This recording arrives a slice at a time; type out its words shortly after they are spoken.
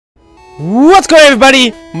What's going on,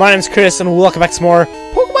 everybody? My name's Chris, and welcome back to more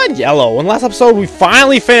Pokemon Yellow. In the last episode, we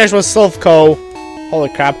finally finished with Silphco. Holy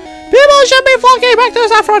crap. People should be flocking back to the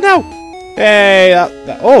Saffron now! Hey,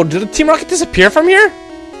 oh, did the Team Rocket disappear from here?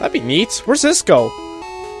 That'd be neat. Where's this go?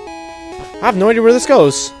 I have no idea where this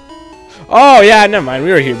goes. Oh, yeah, never mind.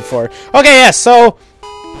 We were here before. Okay, yes, so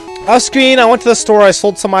off screen, I went to the store, I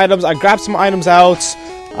sold some items, I grabbed some items out.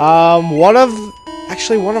 One of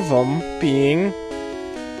them being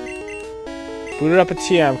booted up a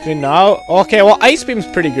TM. Okay, now, okay, well, Ice Beam's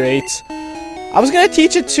pretty great. I was gonna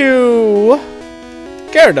teach it to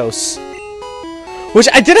Gyarados, which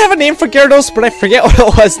I did have a name for Gyarados, but I forget what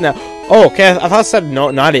it was now. Oh, okay, I thought it said no,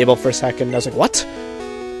 not able for a second. I was like, what?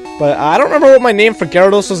 But I don't remember what my name for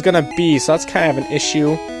Gyarados was gonna be, so that's kind of an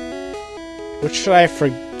issue. What should I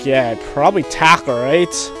forget? Probably Tackle,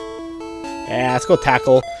 right? Yeah, let's go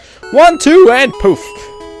Tackle. 1, 2, and poof.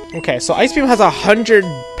 Okay, so Ice Beam has 100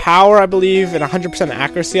 power, I believe, and 100%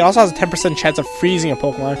 accuracy. It also has a 10% chance of freezing a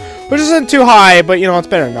Pokemon, which isn't too high, but, you know, it's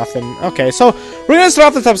better than nothing. Okay, so we're going to start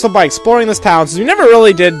off this episode by exploring this town, since we never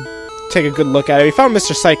really did take a good look at it. We found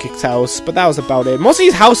Mr. Psychic's house, but that was about it. Most of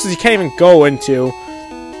these houses you can't even go into,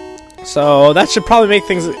 so that should probably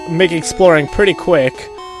make exploring pretty quick.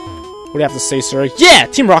 What do you have to say, sir? Yeah,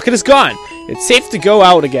 Team Rocket is gone. It's safe to go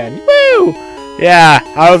out again. Woo! Yeah,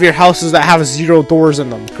 out of your houses that have 0 doors in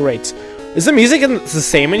them. Great. Is the music the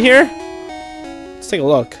same in here? Let's take a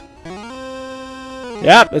look.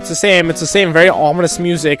 Yep, it's the same. It's the same very ominous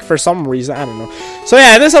music for some reason. I don't know. So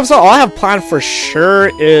yeah, in this episode, all I have planned for sure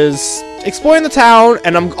is exploring the town,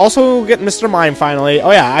 and I'm also getting Mr. Mime finally.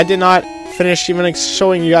 Oh yeah, I did not finish even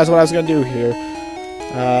showing you guys what I was going to do here.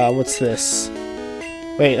 What's this?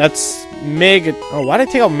 Wait, that's Mega... Oh, why did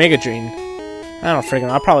I take out Mega Drain? I don't freaking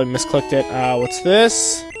know. I probably misclicked it. What's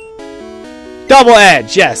this? Double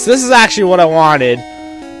Edge! Yes, this is actually what I wanted.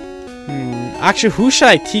 Actually, who should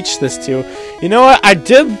I teach this to? You know what? I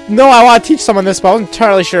did know I want to teach someone this, but I wasn't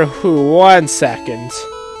entirely sure who. 1 second.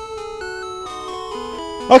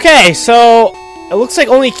 Okay, so it looks like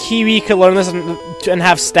only Kiwi could learn this and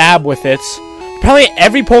have Stab with it. Probably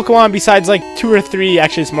every Pokemon besides like 2 or 3,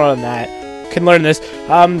 actually it's more than that, can learn this.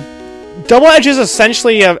 Double Edge is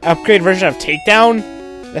essentially an upgrade version of Takedown.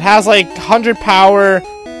 It has like 100 power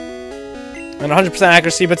and 100%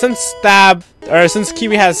 accuracy, but since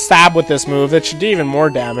Kiwi has Stab with this move, it should do even more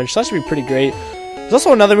damage. So that should be pretty great. There's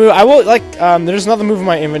also another move. I will like. There's another move in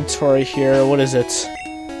my inventory here. What is it?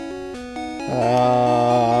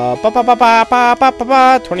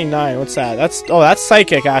 29. What's that? That's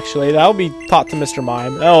Psychic actually. That'll be taught to Mr.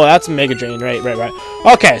 Mime. Oh, that's Mega Drain. Right.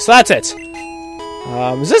 Okay, so that's it.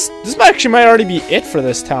 This actually might already be it for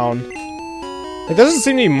this town. There doesn't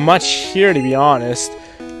seem to be much here, to be honest.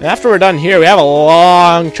 And after we're done here, we have a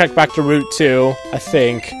long trek back to Route 2, I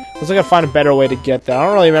think. Looks like I find a better way to get there. I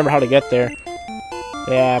don't really remember how to get there.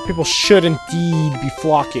 Yeah, people should indeed be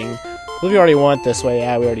flocking. I believe we already went this way.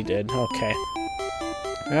 Yeah, we already did. Okay.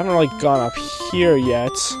 We haven't really gone up here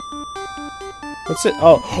yet. What's it?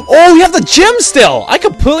 Oh, we have the gym still! I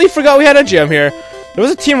completely forgot we had a gym here. There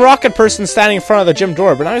was a Team Rocket person standing in front of the gym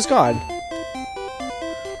door, but now he's gone.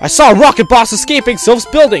 I saw a Rocket Boss escaping Sylph's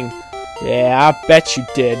building. Yeah, I bet you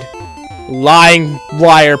did. Lying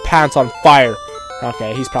liar, pants on fire.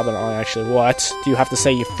 Okay, he's probably not lying, actually. What do you have to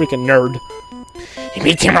say, you freaking nerd? You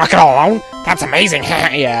beat Team Rocket all alone? That's amazing.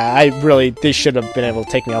 Yeah, they should have been able to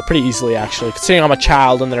take me out pretty easily, actually. Considering I'm a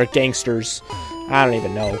child and they're gangsters. I don't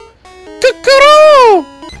even know.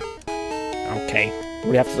 Okay. What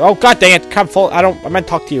do you have to... Oh, god dang it. I meant to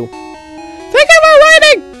talk to you. Thank you for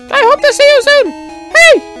writing! I hope to see you soon!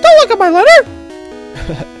 Hey! Don't look at my letter!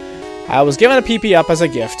 I was given a PP up as a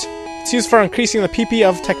gift. It's used for increasing the PP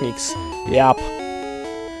of techniques. Yup.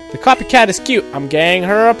 The copycat is cute. I'm getting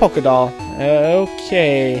her a Pokédoll.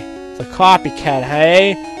 Okay. The copycat,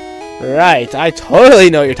 hey? Right. I totally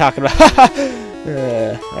know what you're talking about.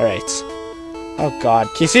 Alright. Oh god.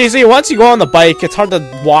 See, once you go on the bike, it's hard to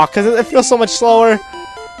walk because it feels so much slower.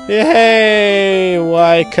 Yay!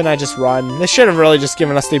 Why couldn't I just run? They should have really just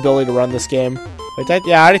given us the ability to run this game. Wait,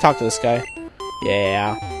 yeah, I already talked to this guy.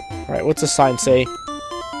 Yeah. Alright, what's the sign say?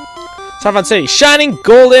 Saffron City. Shining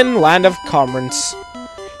Golden Land of Commerce.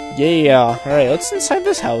 Yeah. Alright, let's inside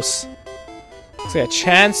this house. Looks like a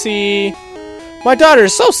Chansey. My daughter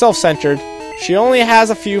is so self-centered. She only has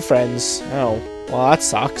a few friends. Oh, well, that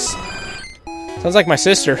sucks. Sounds like my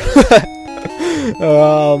sister.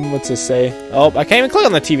 What's this say? Oh, I can't even click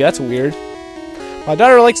on the TV. That's weird. My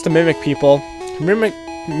daughter likes to mimic people.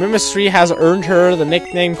 Mimicry has earned her the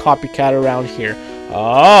nickname Copycat around here.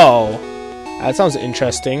 Oh, that sounds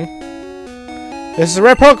interesting. This is a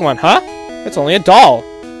rare Pokemon, huh? It's only a doll.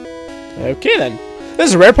 Okay then. This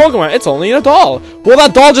is a rare Pokemon. It's only a doll. Well,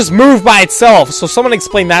 that doll just moved by itself. So someone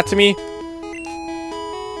explain that to me.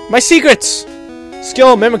 My secrets.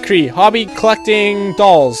 Skill, mimicry, hobby, collecting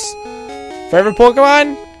dolls. Favorite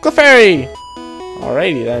Pokemon? Clefairy.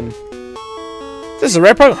 Alrighty then. This is a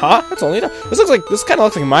rare Pokemon. Huh? That's only a doll. This kind of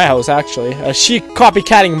looks like my house actually. She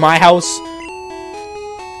copycatting my house.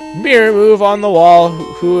 Mirror move on the wall.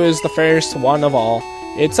 Who is the fairest one of all?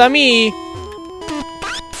 It's a me.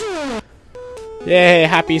 Yay,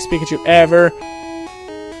 happiest Pikachu ever.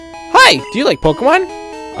 Hi, do you like Pokemon?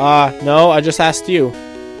 No, I just asked you.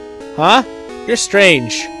 Huh? You're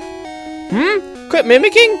strange. Quit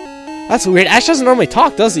mimicking? That's weird. Ash doesn't normally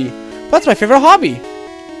talk, does he? But that's my favorite hobby.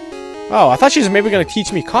 Oh, I thought she was maybe gonna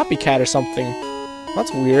teach me copycat or something.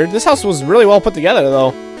 That's weird. This house was really well put together,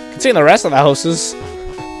 though. Considering the rest of the houses.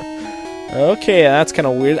 Okay, that's kind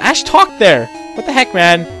of weird. Ash talked there. What the heck,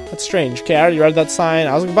 man? That's strange. Okay, I already read that sign.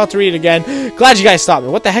 I was about to read it again. Glad you guys stopped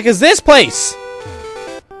me. What the heck is this place?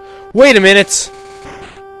 Wait a minute.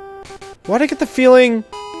 Why'd I get the feeling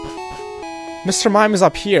Mr. Mime is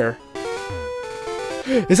up here?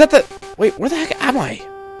 Is that the... Wait, where the heck am I?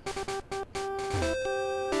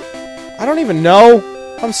 I don't even know.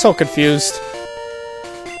 I'm so confused.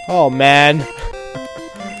 Oh, man.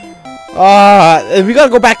 We gotta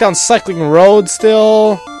go back down Cycling Road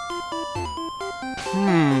still.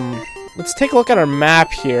 Let's take a look at our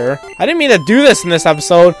map here. I didn't mean to do this in this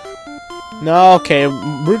episode. No, okay.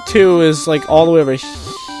 Route 2 is like all the way over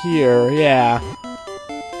here. Yeah.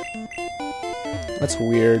 That's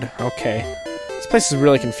weird. Okay. This place is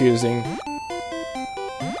really confusing.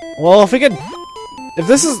 Well, if we could... If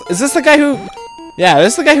this is this the guy who... Yeah,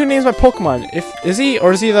 this is the guy who names my Pokemon. Is he,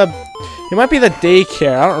 or is he the... He might be the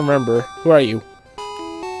daycare. I don't remember. Who are you?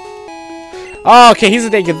 Oh, okay, he's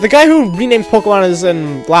the daycare. The guy who renames Pokemon is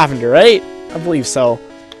in Lavender, right? I believe so.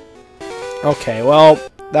 Okay, well,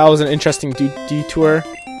 that was an interesting detour.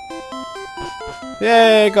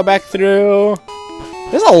 Yay, go back through.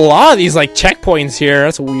 There's a lot of these, like, checkpoints here.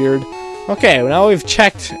 That's weird. Okay, well, now we've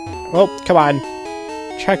checked... Oh, come on.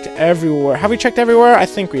 Checked everywhere. Have we checked everywhere? I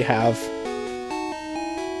think we have.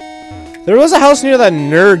 There was a house near that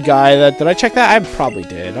nerd guy. Did I check that? I probably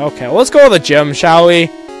did. Okay, well, let's go to the gym, shall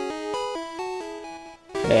we?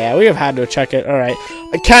 Yeah, we have had to check it. Alright.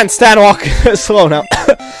 I can't stand walking slow now.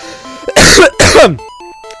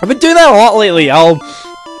 I've been doing that a lot lately. I'll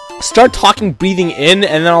start talking, breathing in,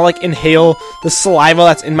 and then I'll, like, inhale the saliva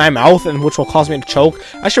that's in my mouth, and which will cause me to choke.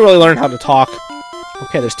 I should really learn how to talk.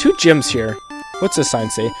 Okay, there's 2 gyms here. What's this sign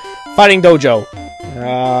say? Fighting Dojo.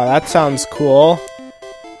 That sounds cool.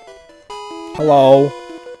 Hello.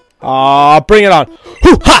 Bring it on.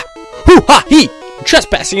 Hoo-ha! Hoo-ha-hee!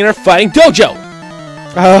 Trespassing in our fighting dojo!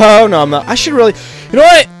 Oh, no, I'm not. I should really... You know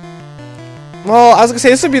what? Well, I was gonna say,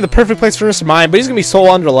 this would be the perfect place for Mr. Mime, but he's gonna be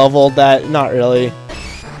so under-leveled that... Not really.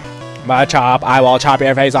 My chop, I will chop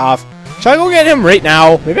your face off. Should I go get him right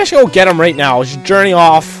now? Maybe I should go get him right now. Just journey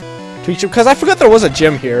off to each... Because I forgot there was a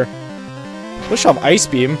gym here. We should have Ice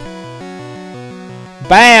Beam.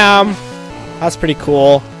 Bam! That's pretty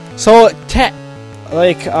cool. So,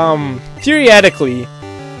 theoretically,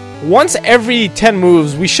 once every 10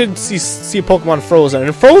 moves, we should see a Pokemon frozen.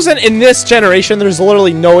 And frozen in this generation, there's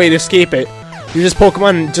literally no way to escape it. Your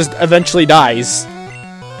Pokemon just eventually dies.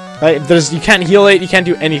 Like, you can't heal it, you can't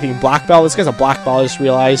do anything. Black Belt, this guy's a Black Belt, I just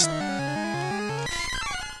realized.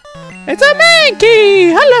 It's a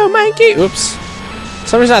Mankey! Hello, Mankey! Oops. For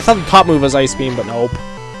some reason I thought the top move was Ice Beam, but nope.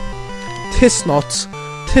 Tis not.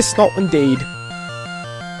 Tis not indeed.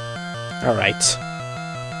 Alright.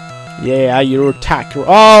 Yeah, your attack. Oh,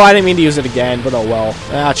 I didn't mean to use it again, but oh well.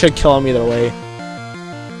 It should kill him either way.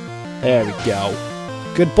 There we go.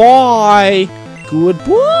 Goodbye!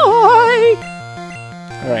 Goodbye!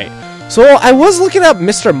 Alright. So, I was looking up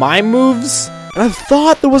Mr. Mime moves, and I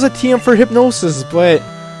thought there was a TM for Hypnosis, but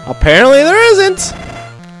apparently there isn't!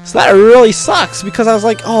 So that really sucks, because I was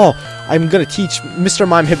like, oh, I'm gonna teach Mr.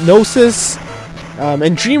 Mime Hypnosis,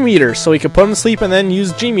 and Dream Eater, so he could put them to sleep and then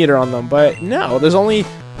use Dream Eater on them. But no, there's only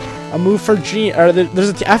a move for Dream, or I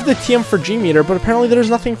have the TM for Dream Eater, but apparently there's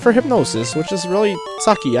nothing for Hypnosis, which is really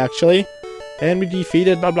sucky, actually. And we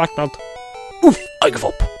defeated my Black Belt. Oof, I give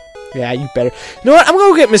up. Yeah, you better. You know what? I'm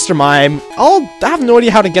gonna go get Mr. Mime. I have no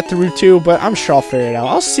idea how to get to Route 2, but I'm sure I'll figure it out.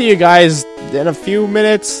 I'll see you guys in a few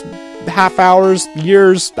minutes, half hours,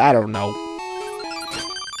 years. I don't know.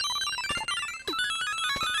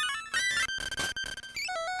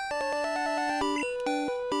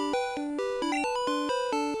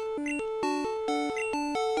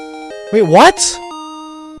 Wait, what?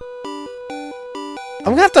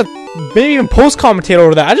 I'm gonna have to maybe even post-commentate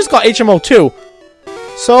over that. I just got HMO 2.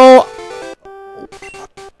 So,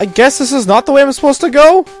 guess this is not the way I'm supposed to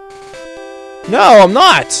go? No, I'm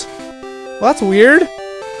not. Well, that's weird.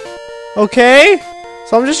 Okay.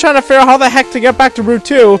 So I'm just trying to figure out how the heck to get back to Route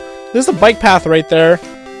 2. There's a bike path right there.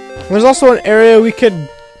 And there's also an area we could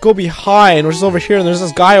go behind, which is over here. And there's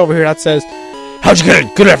this guy over here that says, "How'd you get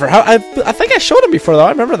it? Good effort." I think I showed him before, though.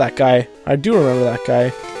 I remember that guy. I do remember that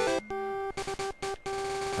guy.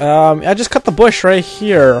 I just cut the bush right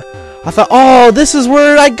here. I thought, oh, this is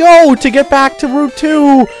where I go to get back to Route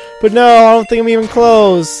 2. But no, I don't think I'm even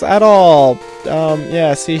close at all.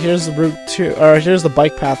 Yeah, see, here's the Route 2, or here's the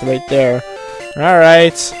bike path right there.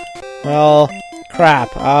 Alright. Well, crap.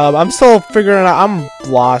 I'm still figuring out, I'm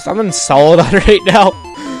lost. I'm in Celadon right now.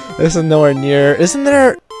 This is nowhere near. Isn't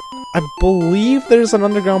there, I believe there's an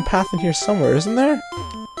underground path in here somewhere, isn't there?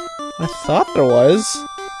 I thought there was.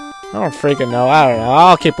 I don't freaking know. I don't know.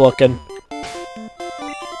 I'll keep looking.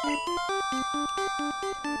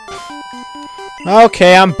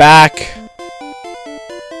 Okay, I'm back.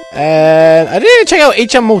 And I didn't even check out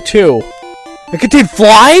HMO2. It contained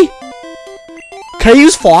fly? Can I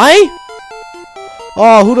use fly?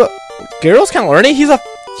 Oh, who the... Gyarados can't learn it?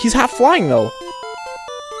 He's half flying, though.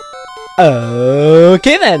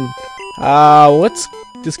 Okay, then.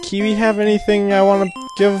 Does Kiwi have anything I want to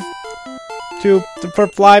give for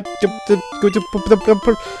fly? The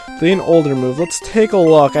older move. Let's take a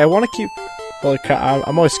look. I want to keep... Holy crap,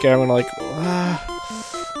 I'm always scared. I'm gonna, like...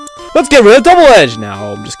 Let's get rid of Double Edge! No,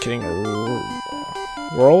 I'm just kidding.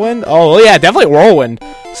 Whirlwind? Oh, yeah, definitely Whirlwind.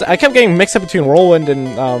 So I kept getting mixed up between Whirlwind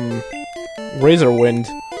and, Razor Wind.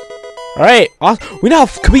 Alright,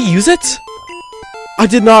 can we use it? I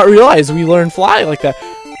did not realize we learned Fly like that.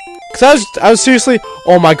 Cause I was seriously...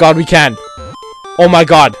 Oh my god, we can. Oh my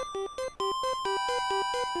god.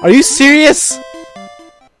 Are you serious?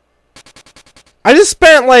 I just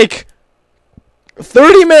spent, like...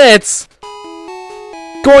 30 minutes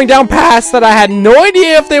going down paths that I had no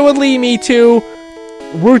idea if they would lead me to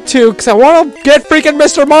Route 2 because I want to get freaking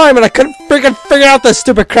Mr. Mime and I couldn't freaking figure out this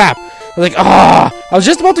stupid crap. I was like, I was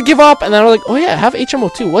just about to give up and then I was like, oh yeah, I have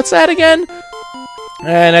HMO2. What's that again?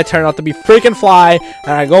 And it turned out to be freaking Fly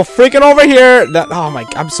and I go freaking over here. Oh my,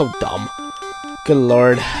 I'm so dumb. Good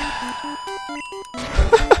lord.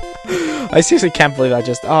 I seriously can't believe I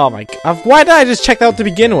just, oh my god. Why did I just check that out to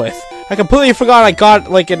begin with? I completely forgot I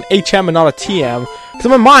got, like, an HM and not a TM. Because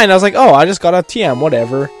in my mind, I was like, oh, I just got a TM,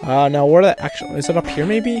 whatever. Now, where did that actually... Is it up here,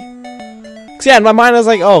 maybe? Because, yeah, in my mind, I was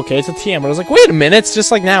like, oh, okay, it's a TM. But I was like, wait a minute. It's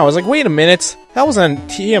just like now. I was like, wait a minute. That wasn't a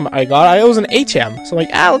TM I got. It was an HM. So I'm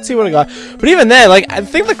like, let's see what I got. But even then, like, I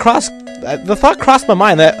think the thought crossed my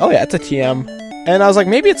mind that, oh, yeah, it's a TM. And I was like,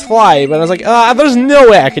 maybe it's Fly. But I was like, there's no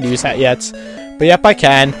way I could use that yet. But, yep, I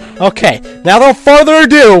can. Okay, now without further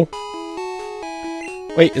ado...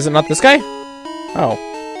 Wait, is it not this guy? Oh.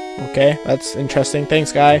 Okay, that's interesting.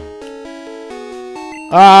 Thanks, guy.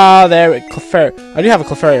 There, Clefairy. I do have a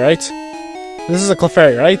Clefairy, right? This is a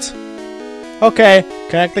Clefairy, right? Okay,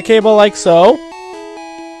 connect the cable like so.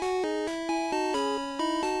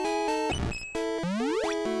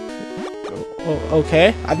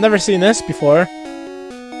 Okay, I've never seen this before.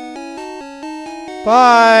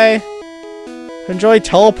 Bye! Enjoy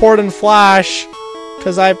Teleport and Flash.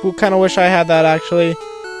 Because I kind of wish I had that, actually.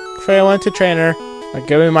 Before I went to trainer. Like,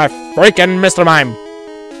 give me my freaking Mr. Mime!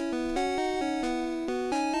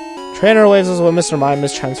 Trainer waves is when Mr. Mime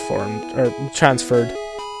is transformed. Or, transferred.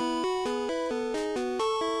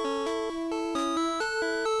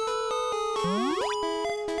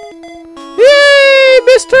 Yay!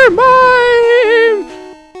 Mr. Mime!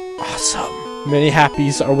 Awesome. Many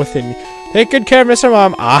happies are within me. Take good care of Mr.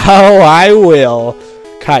 Mime. Oh, I will.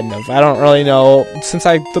 Kind of. I don't really know. Since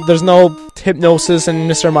there's no hypnosis and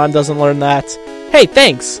Mr. Mime doesn't learn that. Hey,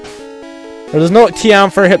 thanks! There's no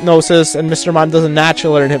TM for hypnosis and Mr. Mime doesn't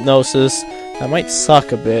naturally learn hypnosis. That might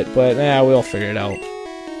suck a bit, but yeah, we'll figure it out.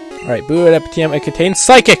 Alright, boot up TM. It contains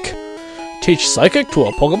Psychic! Teach Psychic to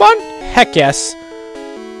a Pokemon? Heck yes.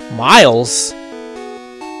 Miles?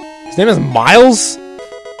 His name is Miles?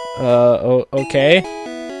 Okay.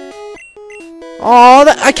 Oh,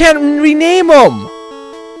 I can't rename him!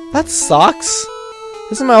 That sucks.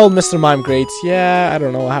 This is my old Mr. Mime greats. Yeah, I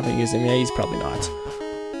don't know. I haven't used him yet. He's probably not.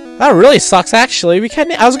 That really sucks, actually. We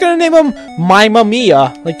can't. I was gonna name him Mima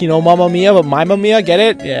Mia, like, you know, Mamma Mia, but Mima Mia. Get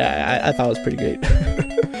it? Yeah, I thought it was pretty great.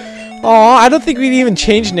 Aw, I don't think we'd even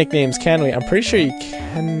change nicknames, can we? I'm pretty sure you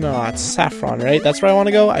cannot. Saffron, right? That's where I want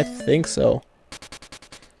to go. I think so.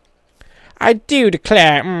 I do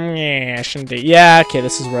declare. Yeah, shouldn't do. Yeah. Okay,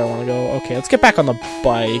 this is where I want to go. Okay, let's get back on the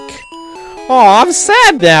bike. Oh, I'm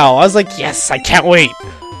sad now. I was like, yes, I can't wait.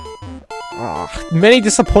 Many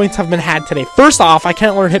disappointments have been had today. First off, I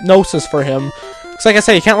can't learn hypnosis for him. Because like I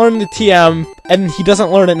said, he can't learn the TM, and he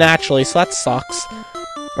doesn't learn it naturally, so that sucks.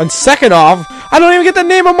 And second off, I don't even get the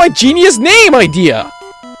name of my genius name idea!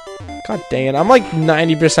 God dang it, I'm like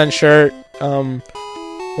 90% sure,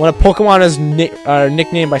 when a Pokemon is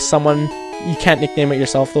nicknamed by someone, you can't nickname it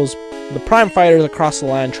yourself. The Prime Fighters across the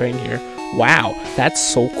land train here. Wow, that's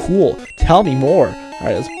so cool. Tell me more.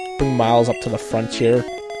 Alright, let's bring Miles up to the front here.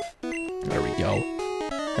 There we go.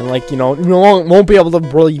 And like, you know, we won't be able to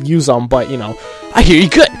really use them, but, you know. I hear you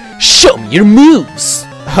good. Show me your moves.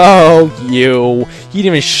 Oh, you. You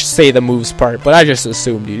didn't even say the moves part, but I just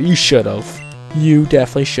assumed you should have. You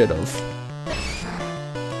definitely should have.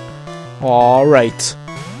 Alright.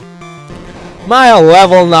 Mile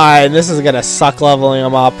level 9. This is gonna suck leveling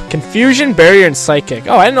him up. Confusion, Barrier, and Psychic.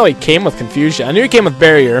 Oh, I didn't know he came with Confusion. I knew he came with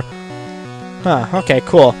Barrier. Huh, okay,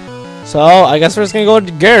 cool. So, I guess we're just gonna go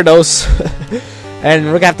to Gyarados. And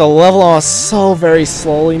we're gonna have to level him so very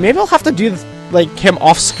slowly. Maybe I'll have to do, like, him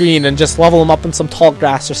off screen and just level him up in some tall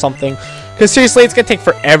grass or something. Because seriously, it's gonna take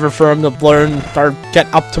forever for him to learn or get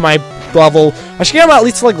up to my level. I should get him at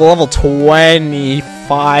least, like, level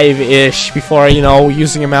 25-ish before, you know,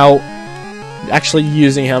 using him out. Actually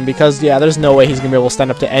using him, because yeah, there's no way he's gonna be able to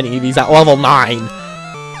stand up to any of these at level 9.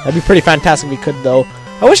 That'd be pretty fantastic if we could, though.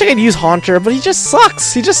 I wish I could use Haunter, but he just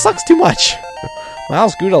sucks. He just sucks too much.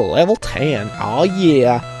 Miles grew to level 10. Oh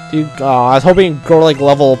yeah, dude. I was hoping he'd grow like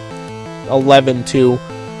level 11 too.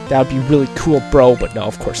 That would be really cool, bro. But no,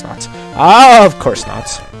 of course not. Oh, of course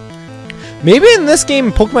not. Maybe in this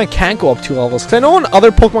game, Pokemon can't go up 2 levels. Because I know in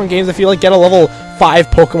other Pokemon games, if you like get a level 5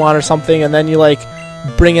 Pokemon or something, and then you like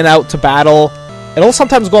bring it out to battle, it'll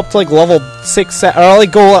sometimes go up to like level 6, or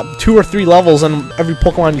like go up 2 or 3 levels in every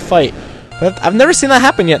Pokemon you fight. But I've never seen that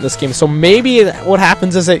happen yet in this game. So maybe what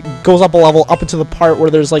happens is it goes up a level up into the part where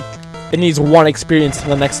there's like it needs 1 experience to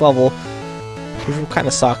the next level, which will kind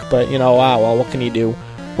of suck. But you know, well, what can you do?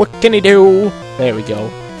 What can you do? There we go.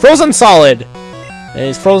 Frozen Solid. And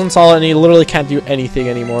he's frozen solid, and he literally can't do anything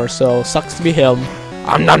anymore. So sucks to be him.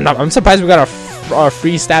 I'm surprised we got our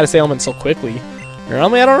free status ailment so quickly.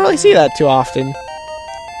 Normally, I don't really see that too often.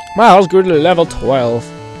 Miles grew to level 12.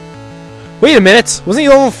 Wait a minute. Wasn't he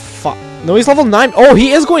level 5? No, he's level 9. Oh,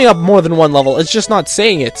 he is going up more than 1 level. It's just not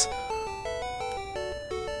saying it.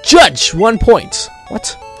 Judge, 1 point.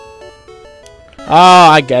 What?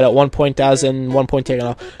 Ah, I get it. 1 point as in 1 point taken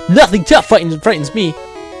off. Nothing tough frightens me.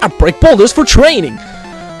 I break boulders for training.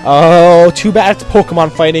 Oh, too bad it's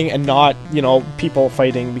Pokemon fighting and not, you know, people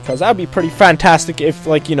fighting. Because that would be pretty fantastic if,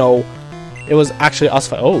 like, you know, it was actually us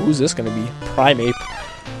fighting. Oh, who's this going to be? Primeape.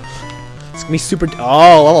 It's going to be super...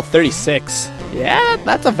 Oh, level 36. Yeah,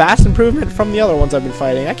 that's a vast improvement from the other ones I've been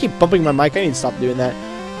fighting. I keep bumping my mic. I need to stop doing that.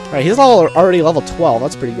 Alright, he's already level 12.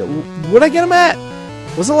 That's pretty good. What'd I get him at?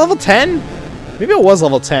 Was it level 10? Maybe it was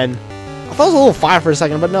level 10. I thought it was level 5 for a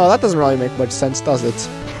second, but no, that doesn't really make much sense, does it?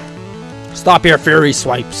 Stop your Fury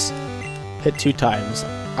Swipes. Hit 2 times.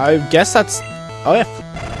 I guess that's... Oh, yeah.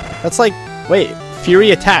 That's like... Wait,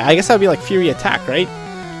 Fury Attack. I guess that would be like Fury Attack, right?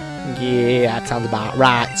 Yeah, that sounds about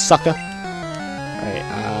right, sucker.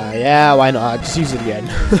 Alright, yeah, why not? Just use it again.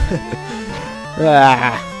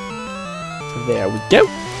 There we go.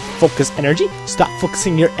 Focus energy. Stop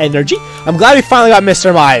focusing your energy. I'm glad we finally got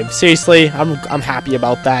Mr. Mime. Seriously, I'm happy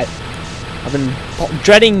about that. I've been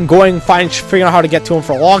dreading figuring out how to get to him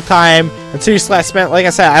for a long time. And seriously, like I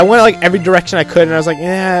said, I went like every direction I could, and I was like,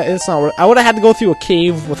 yeah, it's not worth it. I would have had to go through a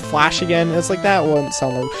cave with Flash again. It's like, that wouldn't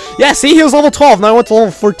sound like... Yeah, see, he was level 12, now I went to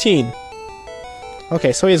level 14.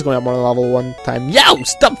 Okay, so he is going up more than level 1 time. Yo,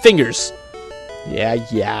 stump fingers!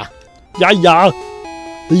 Yeah.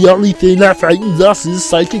 The only thing that frightens us is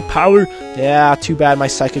psychic power. Yeah, too bad my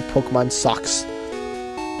psychic Pokemon sucks.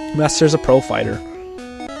 Master's a pro fighter.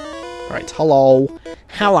 Alright, hello.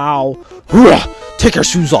 Take your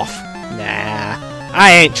shoes off. Nah,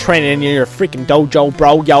 I ain't training in your freaking dojo,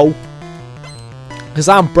 bro, yo. Cause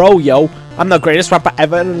I'm bro, yo. I'm the greatest rapper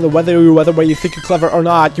ever. Whether you think you're clever or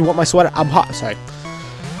not, you want my sweater? I'm hot. Sorry.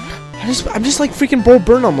 I'm just like freaking Bo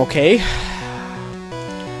Burnham, okay?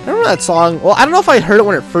 Remember that song? Well, I don't know if I heard it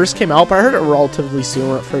when it first came out, but I heard it relatively soon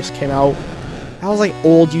when it first came out. That was like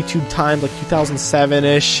old YouTube times, like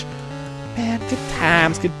 2007-ish. Man, good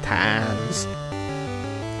times, good times.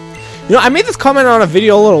 You know, I made this comment on a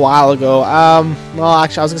video a little while ago. Well,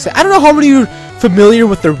 actually, I was gonna say, I don't know how many of you are familiar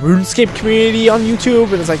with the RuneScape community on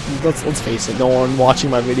YouTube, and it's like, let's face it, no one watching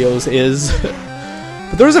my videos is.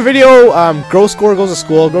 But there was a video, Growscore Goes to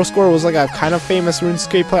School. Growscore was like a kind of famous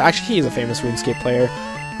RuneScape player. Actually, he is a famous RuneScape player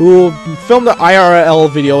who filmed an IRL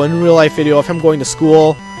video, in real life video, of him going to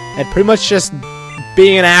school and pretty much just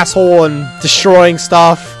being an asshole and destroying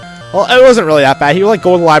stuff. Well, it wasn't really that bad. He would like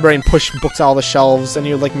go to the library and push books out of the shelves, and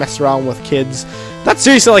he would like mess around with kids. Not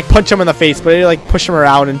seriously like punch them in the face, but he'd like push them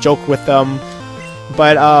around and joke with them.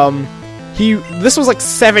 But this was like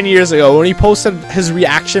 7 years ago when he posted his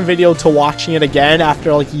reaction video to watching it again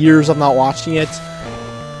after like years of not watching it.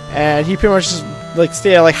 And he pretty much just like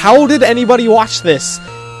stated like, how did anybody watch this?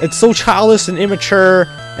 It's so childish and immature.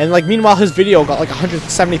 And like meanwhile his video got like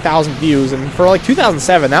 170,000 views, and for like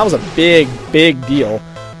 2007 that was a big deal.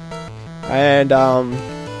 And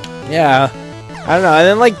yeah, I don't know. And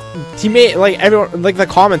then like he made like everyone like the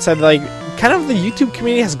comments said like kind of the YouTube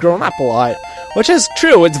community has grown up a lot, which is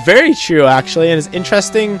true. It's very true actually, and it's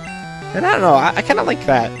interesting. And I don't know, I kind of like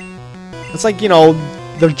that. It's like, you know,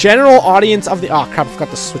 the general audience of the oh crap, I forgot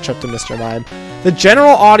to switch up to Mr. Mime. The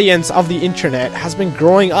general audience of the internet has been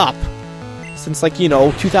growing up since like, you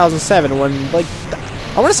know, 2007, when like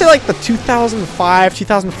I want to say like the 2005,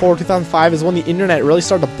 2004, 2005 is when the internet really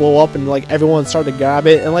started to blow up and like everyone started to grab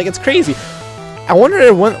it, and like it's crazy. I wonder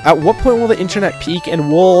at what point will the internet peak,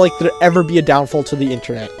 and will like there ever be a downfall to the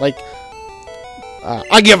internet? Like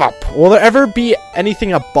I give up. Will there ever be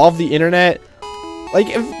anything above the internet? Like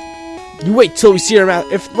if you wait till we see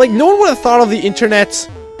if like no one would have thought of the internet.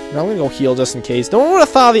 No, I'm gonna go heal just in case. No one would have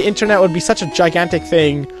thought the internet would be such a gigantic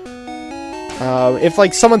thing. If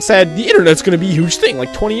like someone said the internet's gonna be a huge thing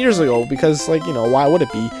like 20 years ago, because like, you know, why would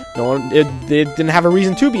it be? No one, it didn't have a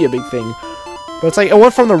reason to be a big thing. But it's like it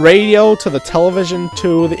went from the radio to the television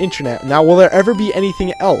to the internet. Now will there ever be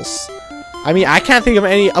anything else? I mean, I can't think of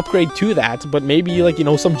any upgrade to that, but maybe like, you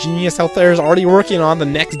know, some genius out there is already working on the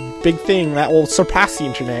next big thing that will surpass the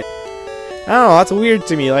internet. I don't know, that's weird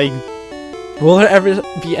to me. Like, will there ever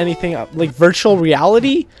be anything like virtual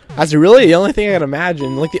reality? That's really the only thing I can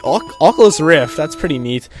imagine. Like the Oculus Rift, that's pretty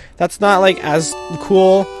neat. That's not like as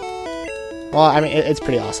cool. Well, I mean, it's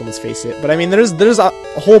pretty awesome, let's face it. But I mean, there's a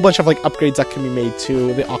whole bunch of like upgrades that can be made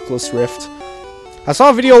to the Oculus Rift. I saw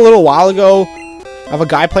a video a little while ago of a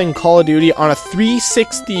guy playing Call of Duty on a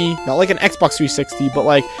 360, not like an Xbox 360, but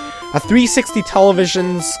like a 360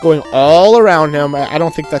 televisions going all around him. I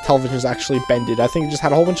don't think that television is actually bended. I think it just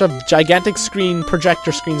had a whole bunch of gigantic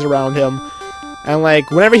projector screens around him. And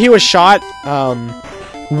like whenever he was shot,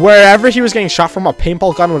 wherever he was getting shot from, a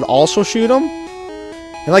paintball gun would also shoot him.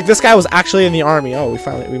 And like this guy was actually in the army. Oh,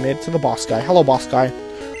 we made it to the boss guy. Hello, boss guy.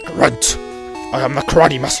 Grunt. I am the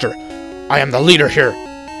karate master. I am the leader here.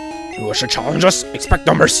 You wish to challenge us? Expect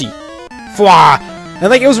no mercy. Fwa! And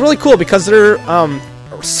like it was really cool because they're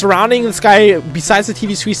surrounding this guy. Besides the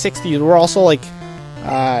TV 360, we're also like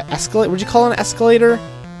escalate. Would you call it an escalator?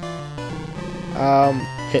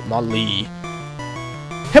 Hitmonlee.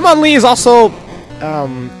 Hitmonlee is also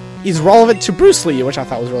he's relevant to Bruce Lee, which I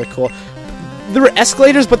thought was really cool. There were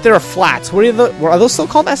escalators, but there were flats. Are those still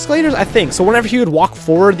called escalators? I think. So whenever he would walk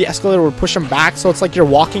forward, the escalator would push him back. So it's like you're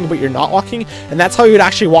walking, but you're not walking. And that's how you would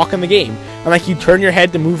actually walk in the game. And like you turn your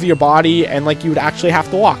head to move your body, and like you would actually have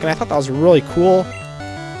to walk. And I thought that was really cool.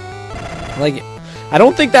 Like, I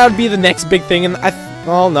don't think that would be the next big thing. And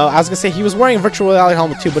oh no, I was gonna say he was wearing a virtual reality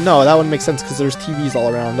helmet too, but no, that wouldn't make sense because there's TVs all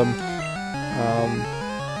around him.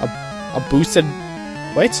 A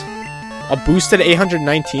boosted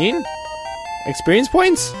 819 experience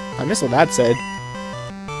points? I missed what that said.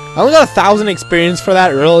 I only got 1,000 experience for that,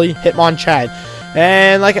 really. Hitmonchan.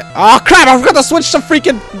 And like, oh crap, I forgot to switch to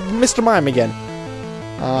freaking Mr. Mime again.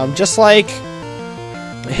 Just like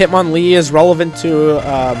Hitmonlee is relevant to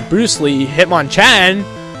Bruce Lee, Hitmonchan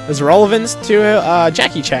is relevant to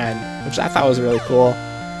Jackie Chan, which I thought was really cool.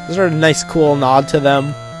 Those are a nice, cool nod to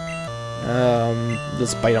them.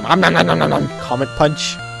 Let's bite him. Comet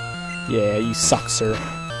punch. Yeah, you suck, sir.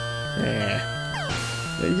 Yeah.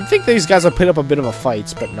 You'd think these guys would put up a bit of a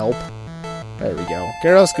fight, but nope. There we go.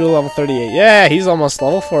 Gyarados School level 38. Yeah, he's almost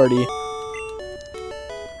level 40.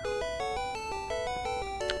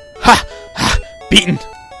 Ha! Ha! Beaten!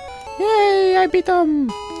 Yay, I beat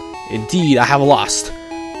them! Indeed, I have lost.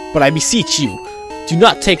 But I beseech you, do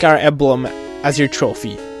not take our emblem as your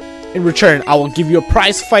trophy. In return, I will give you a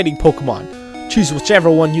prize fighting Pokemon. Choose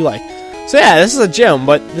whichever one you like. So yeah, this is a gym,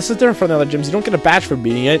 but this is different from the other gyms. You don't get a badge for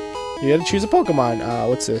beating it. You gotta choose a Pokemon.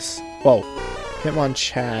 What's this? Whoa.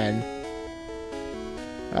 Hitmonchan.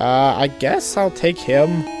 I guess I'll take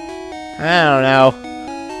him. I don't know.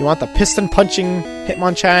 You want the piston punching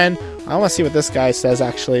Hitmonchan? I want to see what this guy says,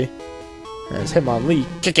 actually. There's Hitmonlee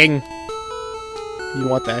kicking. You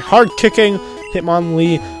want that hard kicking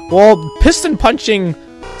Hitmonlee? Well, piston punching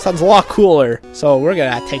sounds a lot cooler. So we're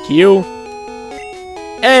gonna take you.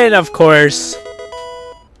 And of course,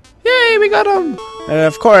 yay, we got him. And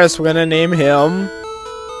of course, we're gonna name him.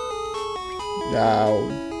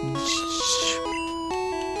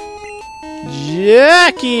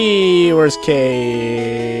 Jackie. Where's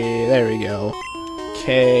K? There we go.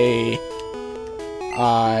 K-I-E.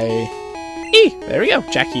 There we go.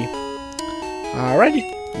 Jackie. Alrighty.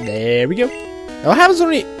 There we go. Now what happens when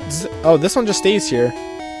we... Oh, this one just stays here.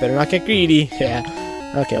 Better not get greedy. Yeah.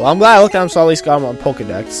 Okay, well, I'm glad I looked at him, so I at least got him on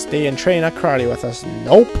Pokedex. Stay and train at karate with us.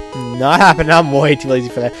 Nope. Not happening. I'm way too lazy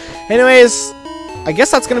for that. Anyways, I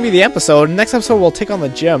guess that's going to be the episode. Next episode, we'll take on the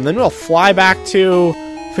gym. Then we'll fly back to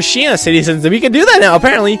Fushina City, since we can do that now,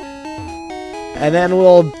 apparently. And then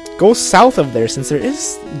we'll go south of there, since there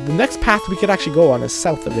is... The next path we could actually go on is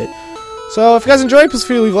south of it. So, if you guys enjoyed, please feel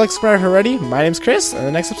free to leave a like, subscribe already. My name's Chris, and in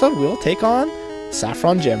the next episode, we'll take on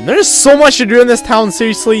Saffron Gym. There's so much to do in this town,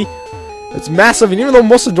 seriously. It's massive, and even though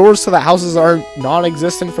most of the doors to the houses are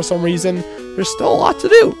non-existent for some reason, there's still a lot to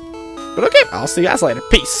do. But okay, I'll see you guys later.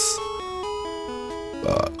 Peace.